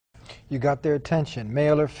You got their attention,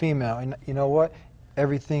 male or female, and you know what?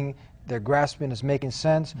 Everything they're grasping is making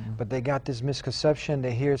sense, but they got this misconception.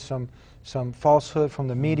 They hear some falsehood from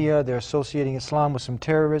the media. They're associating Islam with some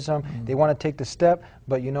terrorism. They want to take the step,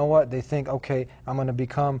 but you know what? They think, okay, I'm going to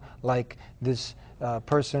become like this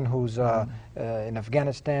person who's in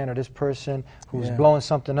Afghanistan, or this person who's blowing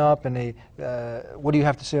something up, and they, what do you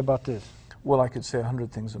have to say about this? Well, I could say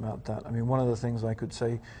 100 things about that. I mean, one of the things I could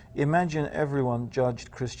say, imagine everyone judged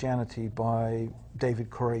Christianity by David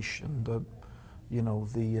Koresh and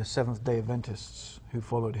the Seventh-day Adventists who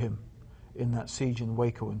followed him in that siege in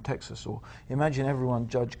Waco in Texas. Or imagine everyone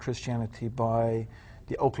judged Christianity by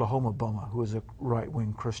the Oklahoma bomber, who was a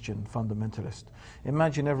right-wing Christian fundamentalist.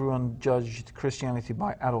 Imagine everyone judged Christianity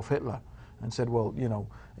by Adolf Hitler and said, well,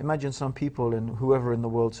 imagine some people and whoever in the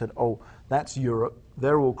world said, oh, that's Europe,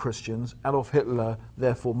 they're all Christians, Adolf Hitler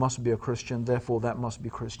therefore must be a Christian, therefore that must be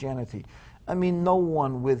Christianity. I mean, no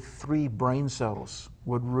one with 3 brain cells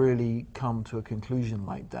would really come to a conclusion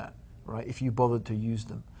like that, right, if you bothered to use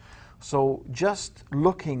them. So just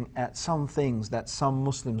looking at some things that some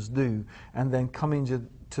Muslims do and then coming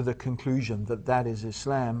to the conclusion that that is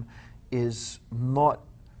Islam is not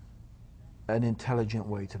an intelligent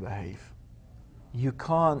way to behave. You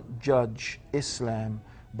can't judge Islam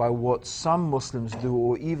by what some Muslims do,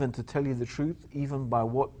 or even, to tell you the truth, even by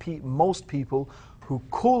what most people who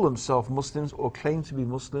call themselves Muslims or claim to be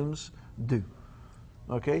Muslims do.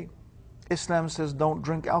 Okay? Islam says don't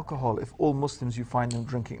drink alcohol. If all Muslims you find them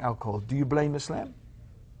drinking alcohol, do you blame Islam?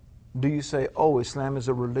 Do you say, oh, Islam is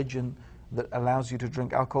a religion that allows you to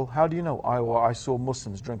drink alcohol? How do you know? I saw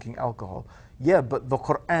Muslims drinking alcohol. Yeah, but the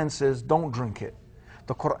Quran says don't drink it.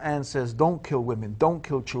 The Quran says don't kill women, don't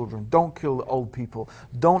kill children, don't kill the old people,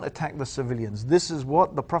 don't attack the civilians. This is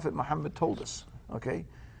what the Prophet Muhammad told us. Okay?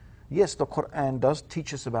 Yes, the Quran does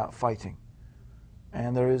teach us about fighting.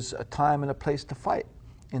 And there is a time and a place to fight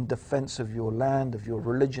in defense of your land, of your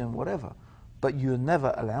religion, whatever. But you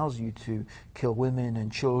never allows you to kill women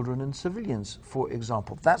and children and civilians, for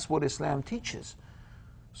example. That's what Islam teaches.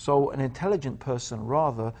 So an intelligent person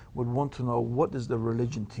rather would want to know, what does the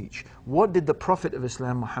religion teach? What did the Prophet of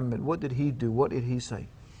Islam, Muhammad, what did he do? What did he say?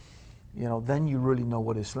 Then you really know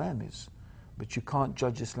what Islam is. But you can't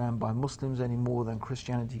judge Islam by Muslims any more than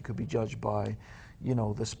Christianity could be judged by,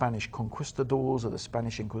 the Spanish conquistadors or the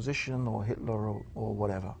Spanish Inquisition or Hitler or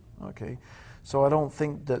whatever. Okay? So I don't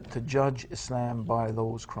think that to judge Islam by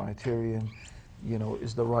those criterion,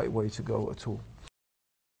 is the right way to go at all.